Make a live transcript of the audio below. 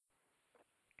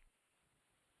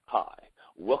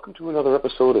Welcome to another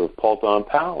episode of Paul Don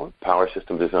Power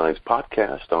System Design's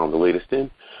podcast on the latest in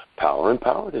power and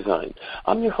power design.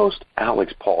 I'm your host,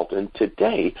 Alex Paulton.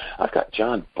 Today, I've got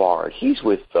John Bard. He's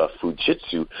with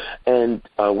Fujitsu, and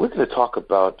we're going to talk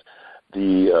about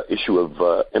the issue of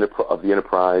the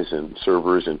enterprise and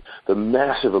servers and the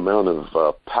massive amount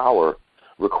of power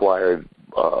required,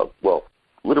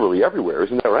 literally everywhere.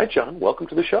 Isn't that right, John? Welcome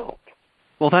to the show.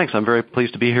 Well, thanks. I'm very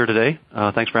pleased to be here today.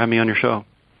 Thanks for having me on your show.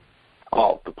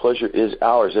 Oh, the pleasure is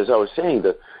ours. As I was saying,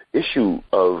 the issue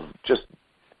of just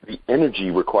the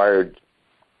energy required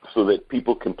so that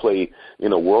people can play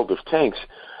in a world of tanks,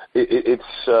 it's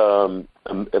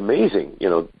amazing. You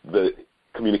know, the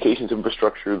communications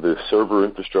infrastructure, the server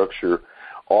infrastructure,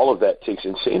 all of that takes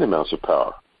insane amounts of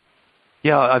power.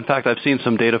 Yeah, in fact, I've seen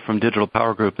some data from Digital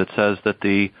Power Group that says that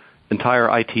the entire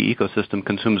IT ecosystem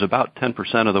consumes about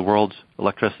 10% of the world's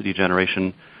electricity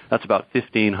generation. That's about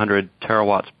 1,500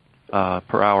 terawatts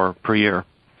per hour per year.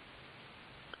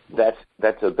 That's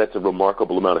a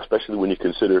remarkable amount, especially when you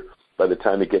consider by the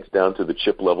time it gets down to the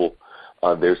chip level,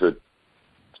 there's an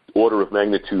order of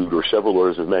magnitude or several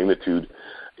orders of magnitude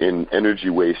in energy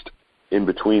waste in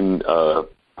between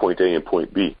point A and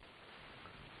point B.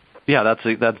 Yeah,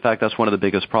 in fact, that's one of the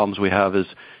biggest problems we have is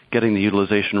getting the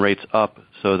utilization rates up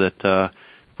so that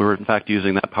we're in fact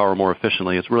using that power more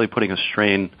efficiently. It's really putting a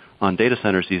strain on data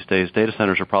centers these days. Data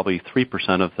centers are probably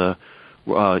 3% of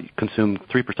consume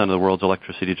 3% of the world's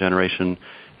electricity generation,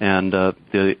 and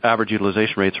the average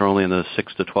utilization rates are only in the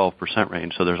 6 to 12%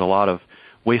 range. So there's a lot of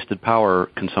wasted power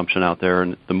consumption out there,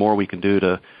 and the more we can do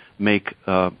to make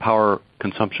power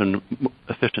consumption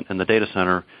efficient in the data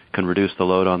center can reduce the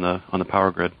load on the power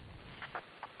grid.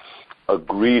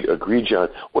 Agreed, John.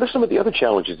 What are some of the other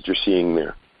challenges that you're seeing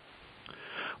there?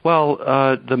 Well,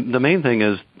 the main thing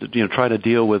is try to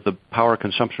deal with the power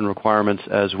consumption requirements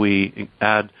as we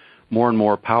add more and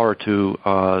more power to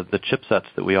the chipsets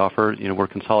that we offer. We're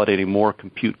consolidating more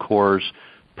compute cores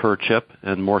per chip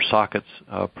and more sockets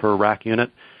per rack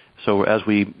unit. So as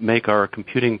we make our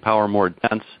computing power more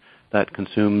dense, that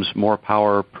consumes more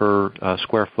power per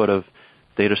square foot of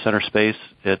data center space.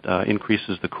 It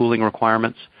increases the cooling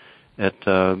requirements.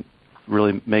 It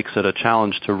really makes it a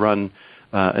challenge to run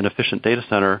an efficient data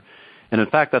center. And in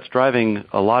fact, that's driving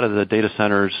a lot of the data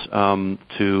centers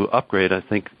to upgrade. I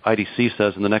think IDC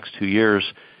says in the next 2 years,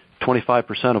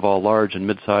 25% of all large and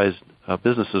mid-sized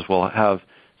businesses will have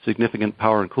significant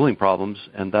power and cooling problems,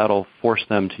 and that'll force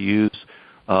them to use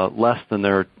less than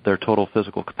their total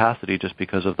physical capacity just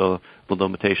because of the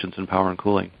limitations in power and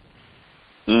cooling.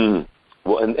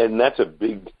 Well, and that's a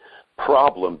big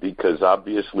problem because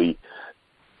obviously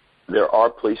there are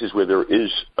places where there is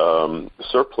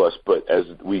surplus, but as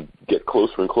we get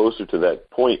closer and closer to that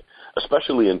point,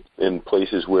 especially in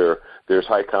places where there's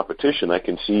high competition, I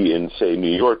can see in, say,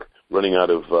 New York running out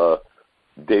of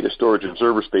data storage and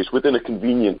server space within a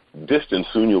convenient distance.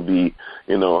 Soon you'll be,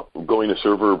 going to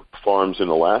server farms in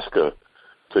Alaska.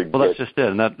 That's just it.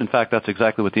 And in fact, that's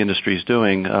exactly what the industry is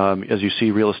doing. As you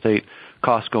see real estate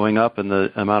costs going up and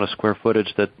the amount of square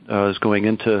footage that is going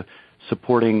into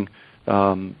supporting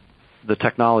the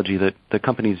technology that the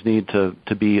companies need to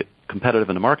be competitive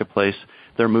in the marketplace,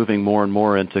 they're moving more and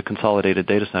more into consolidated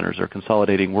data centers. They're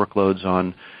consolidating workloads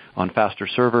on faster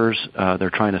servers.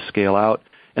 They're trying to scale out,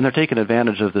 and they're taking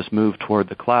advantage of this move toward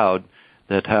the cloud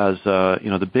that has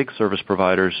the big service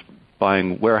providers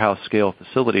buying warehouse scale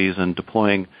facilities and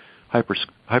deploying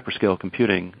hyperscale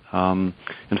computing.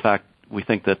 In fact, we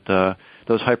think that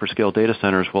those hyperscale data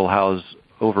centers will house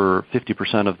over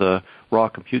 50% of the raw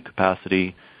compute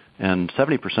capacity and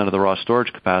 70% of the raw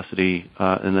storage capacity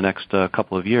in the next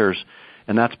couple of years,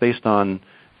 and that's based on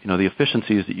the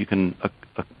efficiencies that you can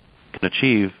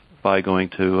achieve by going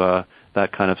to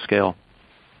that kind of scale.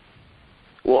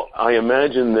 Well, I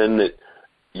imagine then that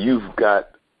you've got,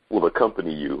 the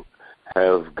company you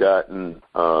have got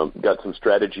some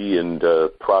strategy and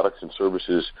products and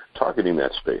services targeting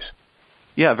that space.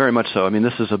 Yeah, very much so. I mean,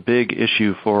 this is a big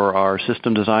issue for our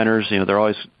system designers. They're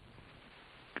always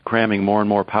cramming more and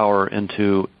more power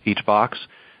into each box,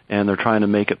 and they're trying to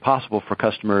make it possible for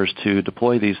customers to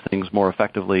deploy these things more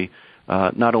effectively,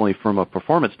 not only from a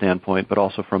performance standpoint, but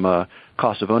also from a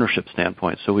cost of ownership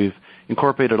standpoint. So we've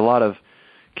incorporated a lot of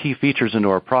key features into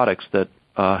our products that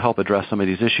help address some of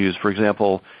these issues. For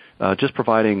example, just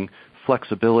providing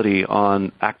flexibility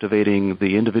on activating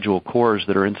the individual cores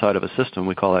that are inside of a system,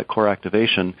 we call that core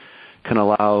activation, can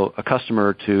allow a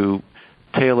customer to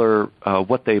tailor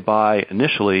what they buy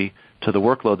initially to the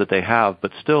workload that they have,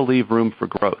 but still leave room for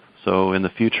growth. So in the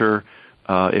future,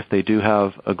 if they do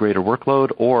have a greater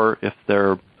workload, or if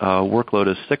their workload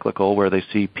is cyclical, where they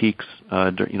see peaks,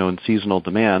 in seasonal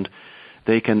demand,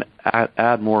 they can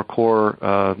add more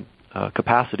core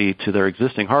capacity to their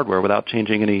existing hardware without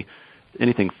changing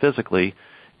anything physically,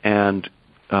 and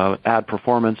add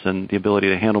performance and the ability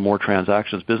to handle more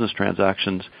transactions, business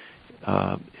transactions,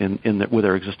 with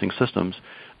their existing systems.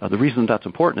 The reason that's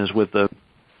important is with the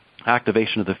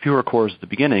activation of the fewer cores at the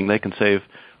beginning, they can save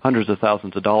hundreds of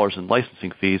thousands of dollars in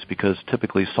licensing fees, because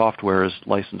typically software is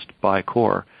licensed by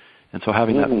core. And so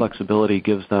having that flexibility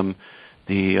gives them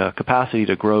the capacity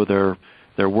to grow their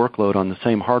workload on the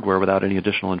same hardware without any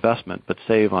additional investment, but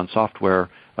save on software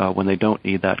when they don't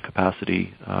need that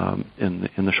capacity in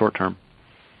the short term.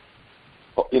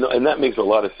 And that makes a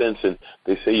lot of sense. And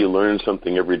they say you learn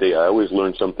something every day. I always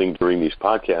learn something during these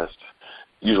podcasts,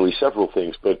 usually several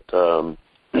things, but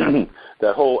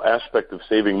that whole aspect of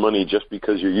saving money just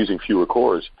because you're using fewer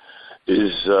cores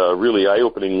is really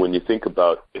eye-opening when you think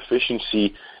about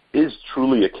efficiency is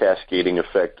truly a cascading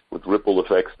effect with ripple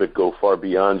effects that go far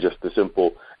beyond just the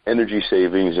simple energy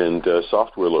savings and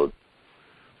software load.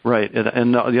 Right,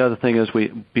 and the other thing is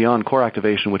beyond core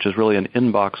activation, which is really an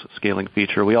in-box scaling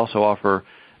feature, we also offer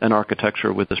an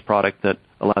architecture with this product that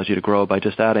allows you to grow by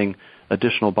just adding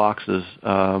additional boxes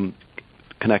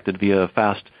connected via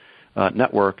fast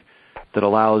network that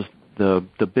allows the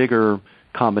bigger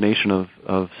combination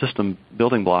of system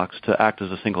building blocks to act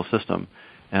as a single system.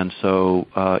 And so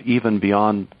even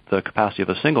beyond the capacity of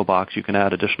a single box, you can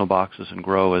add additional boxes and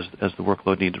grow as the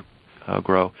workload needs to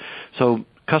grow. So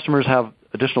customers have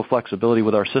additional flexibility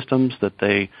with our systems that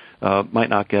they might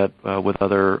not get with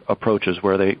other approaches,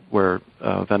 where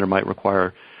a vendor might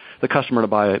require the customer to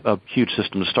buy a huge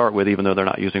system to start with, even though they're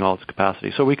not using all its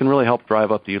capacity. So we can really help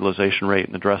drive up the utilization rate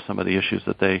and address some of the issues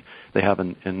that they have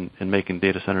in making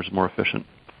data centers more efficient.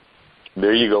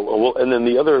 There you go. Well, and then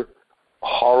the other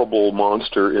horrible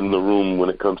monster in the room when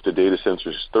it comes to data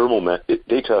centers,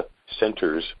 data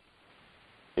centers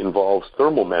involves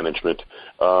thermal management.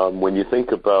 When you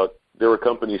think about, there are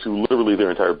companies who literally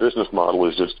their entire business model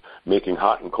is just making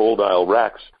hot and cold aisle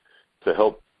racks to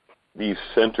help these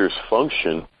centers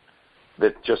function,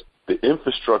 that just the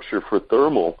infrastructure for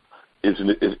thermal is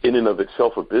in and of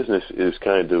itself a business is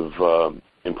kind of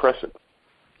impressive.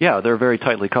 Yeah, they're very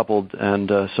tightly coupled,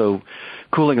 and so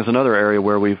cooling is another area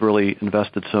where we've really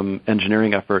invested some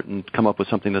engineering effort and come up with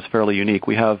something that's fairly unique.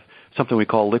 We have something we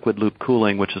call liquid loop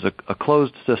cooling, which is a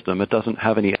closed system. It doesn't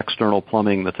have any external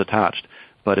plumbing that's attached,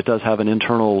 but it does have an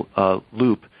internal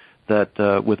loop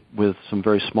that with some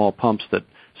very small pumps that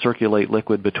circulate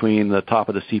liquid between the top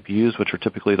of the CPUs, which are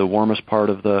typically the warmest part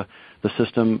of the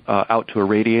system, out to a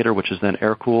radiator, which is then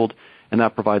air-cooled, and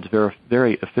that provides very,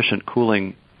 very efficient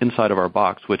cooling inside of our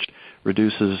box, which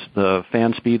reduces the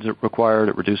fan speeds required.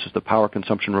 It reduces the power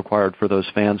consumption required for those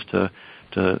fans to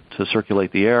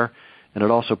circulate the air, and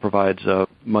it also provides a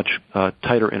much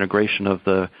tighter integration of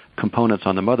the components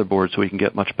on the motherboard, so we can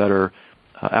get much better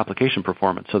application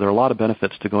performance. So there are a lot of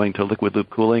benefits to going to liquid loop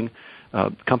cooling.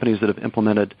 Companies that have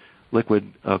implemented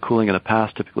liquid cooling in the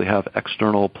past typically have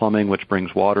external plumbing, which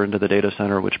brings water into the data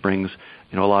center, which brings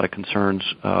a lot of concerns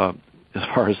as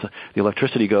far as the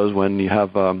electricity goes when you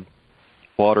have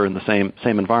water in the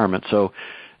same environment. So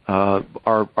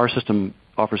our system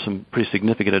offers some pretty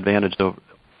significant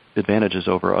advantages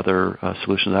over other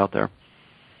solutions out there.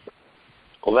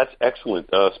 Well, that's excellent,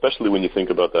 especially when you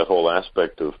think about that whole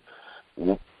aspect of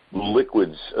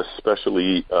liquids,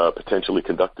 especially potentially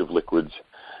conductive liquids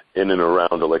in and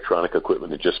around electronic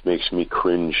equipment. It just makes me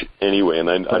cringe anyway. And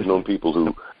I've known people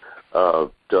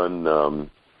who done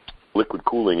liquid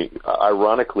cooling.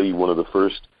 Ironically, one of the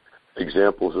first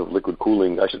examples of liquid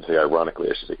cooling, I should say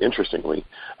interestingly,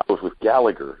 I was with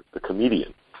Gallagher, the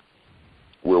comedian.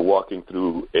 We're walking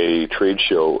through a trade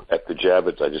show at the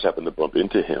Javits. I just happened to bump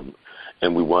into him,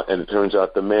 and it turns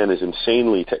out the man is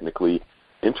insanely technically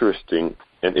interesting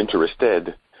and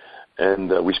interested,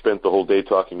 and we spent the whole day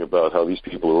talking about how these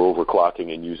people are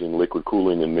overclocking and using liquid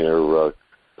cooling in their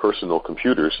personal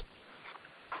computers,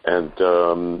 and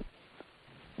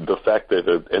the fact that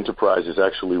an enterprise is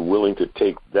actually willing to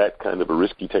take that kind of a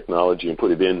risky technology and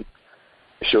put it in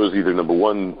shows either, number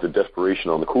one, the desperation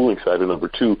on the cooling side, or number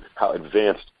two, how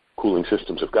advanced cooling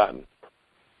systems have gotten.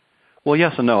 Well,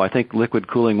 yes and no. I think liquid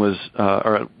cooling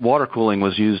or water cooling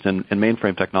was used in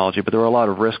mainframe technology, but there were a lot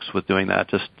of risks with doing that,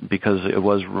 just because it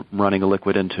was running a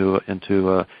liquid into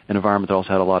an environment that also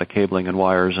had a lot of cabling and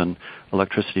wires and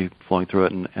electricity flowing through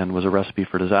it, and was a recipe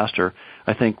for disaster.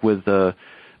 I think with the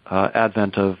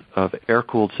advent of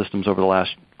air-cooled systems over the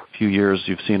last few years,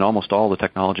 you've seen almost all the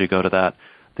technology go to that.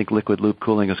 I think liquid loop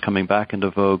cooling is coming back into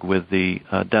vogue with the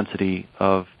density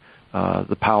of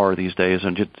the power these days,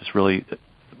 and it's really,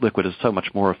 liquid is so much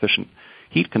more efficient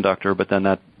heat conductor, but then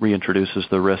that reintroduces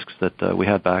the risks that we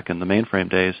had back in the mainframe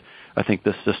days. I think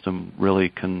this system really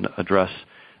can address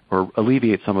or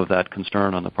alleviate some of that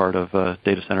concern on the part of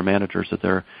data center managers that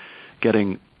they're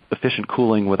getting efficient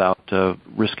cooling without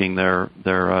risking their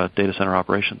data center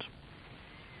operations.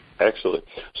 Excellent.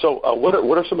 So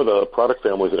what are some of the product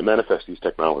families that manifest these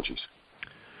technologies?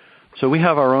 So we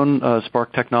have our own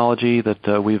Spark technology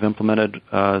that we've implemented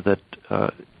that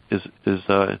is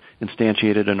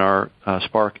instantiated in our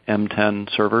Spark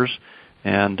M10 servers,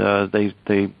 and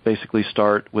they basically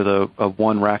start with a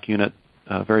one rack unit,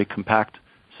 very compact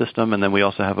system, and then we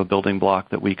also have a building block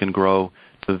that we can grow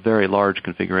to very large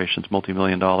configurations,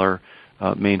 multi-million-dollar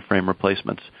mainframe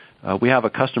replacements. We have a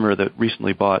customer that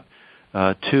recently bought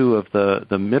two of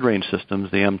the mid-range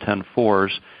systems, the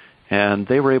M10-4s, and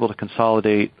they were able to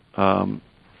consolidate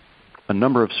a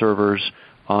number of servers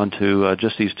onto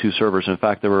just these two servers. In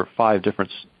fact, there were 5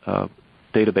 different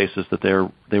databases that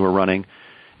they were running,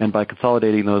 and by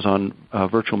consolidating those on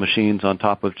virtual machines on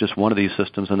top of just one of these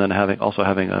systems, and then having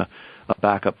a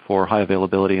backup for high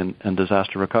availability and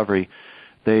disaster recovery,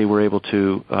 they were able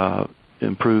to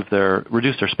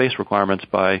reduce their space requirements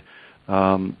by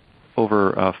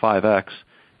over 5x,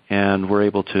 and were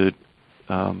able to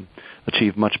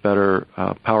achieve much better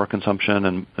power consumption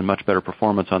and much better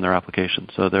performance on their applications.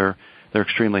 So they're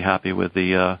extremely happy with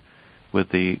the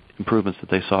improvements that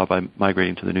they saw by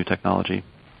migrating to the new technology.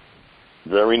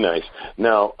 Very nice.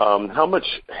 Now, how much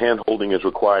hand-holding is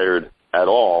required at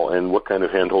all, and what kind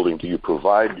of hand-holding do you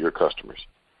provide your customers?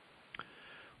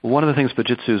 Well, one of the things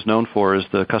Fujitsu is known for is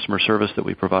the customer service that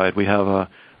we provide. We have a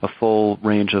full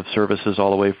range of services all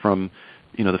the way from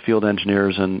the field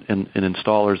engineers and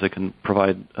installers that can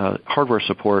provide hardware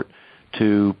support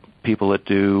to people that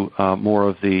do more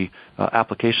of the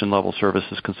application-level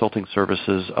services, consulting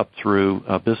services, up through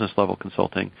business-level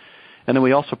consulting. And then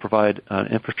we also provide an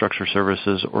infrastructure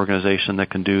services organization that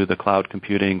can do the cloud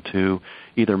computing to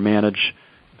either manage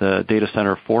the data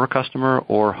center for a customer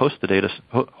or host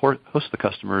the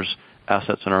customer's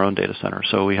assets in our own data center.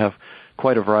 So we have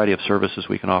quite a variety of services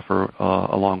we can offer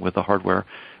along with the hardware.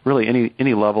 Really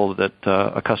any level that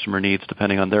a customer needs,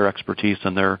 depending on their expertise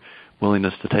and their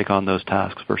willingness to take on those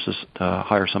tasks versus to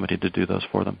hire somebody to do those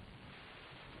for them.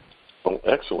 Oh,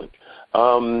 excellent.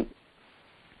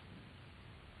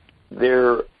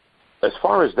 As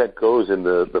far as that goes in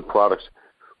the products,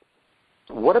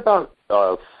 what about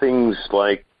things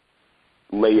like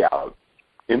layout,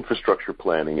 infrastructure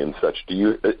planning and such? Do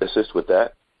you assist with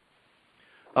that?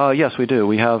 Yes, we do.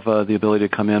 We have the ability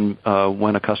to come in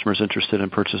when a customer is interested in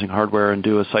purchasing hardware and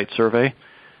do a site survey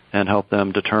and help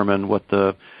them determine what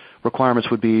the requirements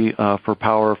would be for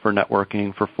power, for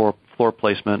networking, for floor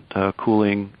placement,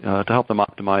 cooling, to help them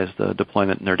optimize the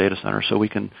deployment in their data center. So we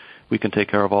can take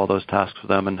care of all those tasks for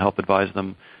them and help advise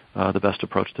them the best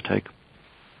approach to take.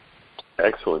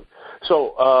 Excellent.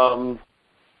 So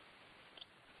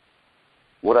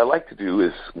what I like to do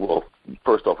is, well,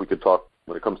 first off, we could talk,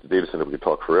 when it comes to data center, we could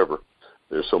talk forever.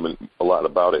 There's a lot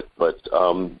about it. But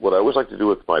what I always like to do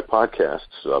with my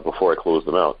podcasts before I close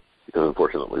them out, because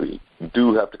unfortunately we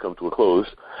do have to come to a close,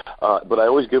 but I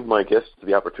always give my guests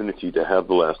the opportunity to have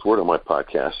the last word on my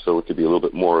podcast, so it could be a little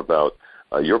bit more about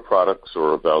your products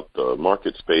or about the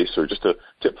market space or just a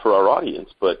tip for our audience.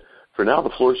 But for now,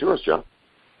 the floor is yours, John.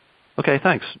 Okay,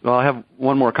 thanks. Well, I have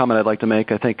one more comment I'd like to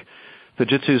make. I think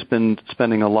Fujitsu's been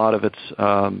spending a lot of its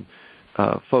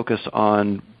focus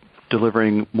on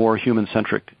delivering more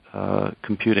human-centric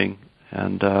computing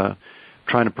and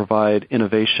trying to provide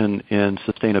innovation in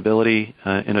sustainability,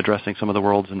 in addressing some of the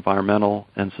world's environmental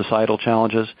and societal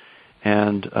challenges.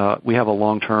 And we have a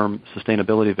long-term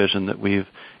sustainability vision that we've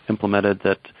implemented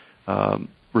that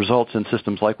results in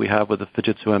systems like we have with the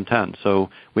Fujitsu M10. So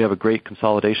we have a great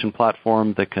consolidation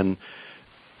platform that can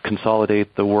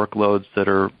consolidate the workloads that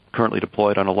are currently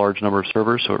deployed on a large number of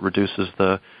servers, so it reduces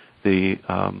the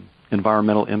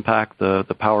environmental impact,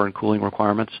 the power and cooling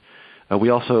requirements. We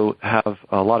also have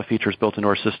a lot of features built into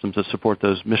our systems that support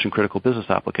those mission-critical business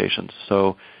applications.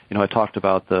 So, I talked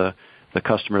about the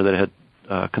customer that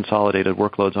had consolidated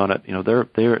workloads on it.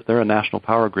 They're a national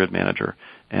power grid manager,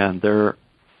 and their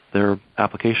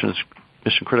application is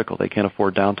mission-critical. They can't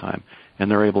afford downtime,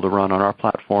 and they're able to run on our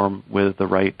platform with the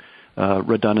right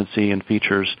redundancy and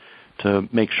features to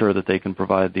make sure that they can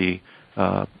provide the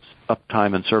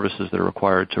uptime and services that are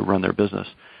required to run their business.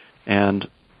 And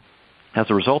as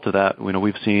a result of that,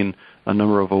 we've seen a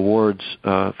number of awards.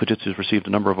 Fujitsu's received a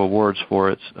number of awards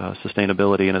for its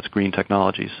sustainability and its green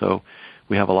technology. So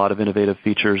we have a lot of innovative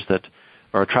features that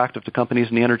are attractive to companies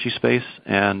in the energy space,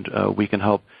 and we can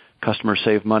help customers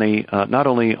save money not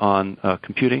only on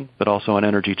computing but also on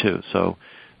energy too. So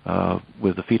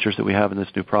with the features that we have in this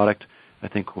new product, I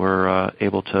think we're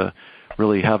able to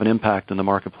really have an impact in the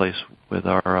marketplace with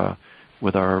our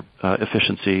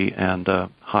efficiency and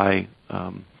high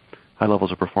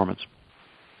levels of performance.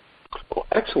 Well,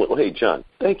 excellent. Well, hey, John,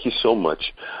 thank you so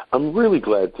much. I'm really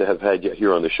glad to have had you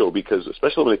here on the show because,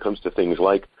 especially when it comes to things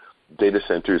like data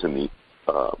centers and the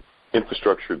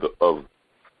infrastructure of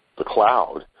the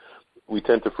cloud, we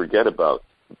tend to forget about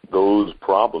those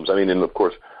problems. I mean, and of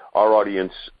course, our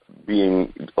audience,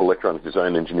 being electronic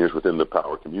design engineers within the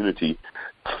power community,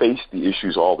 face the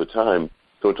issues all the time.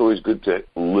 So it's always good to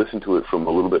listen to it from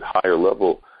a little bit higher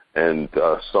level and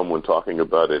someone talking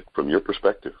about it from your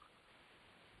perspective.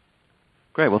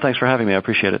 Great. Well, thanks for having me. I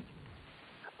appreciate it.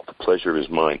 The pleasure is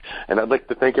mine. And I'd like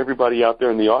to thank everybody out there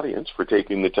in the audience for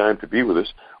taking the time to be with us.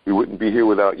 We wouldn't be here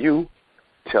without you.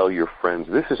 Tell your friends.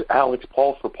 This is Alex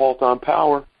Paul for Paulton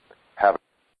Power.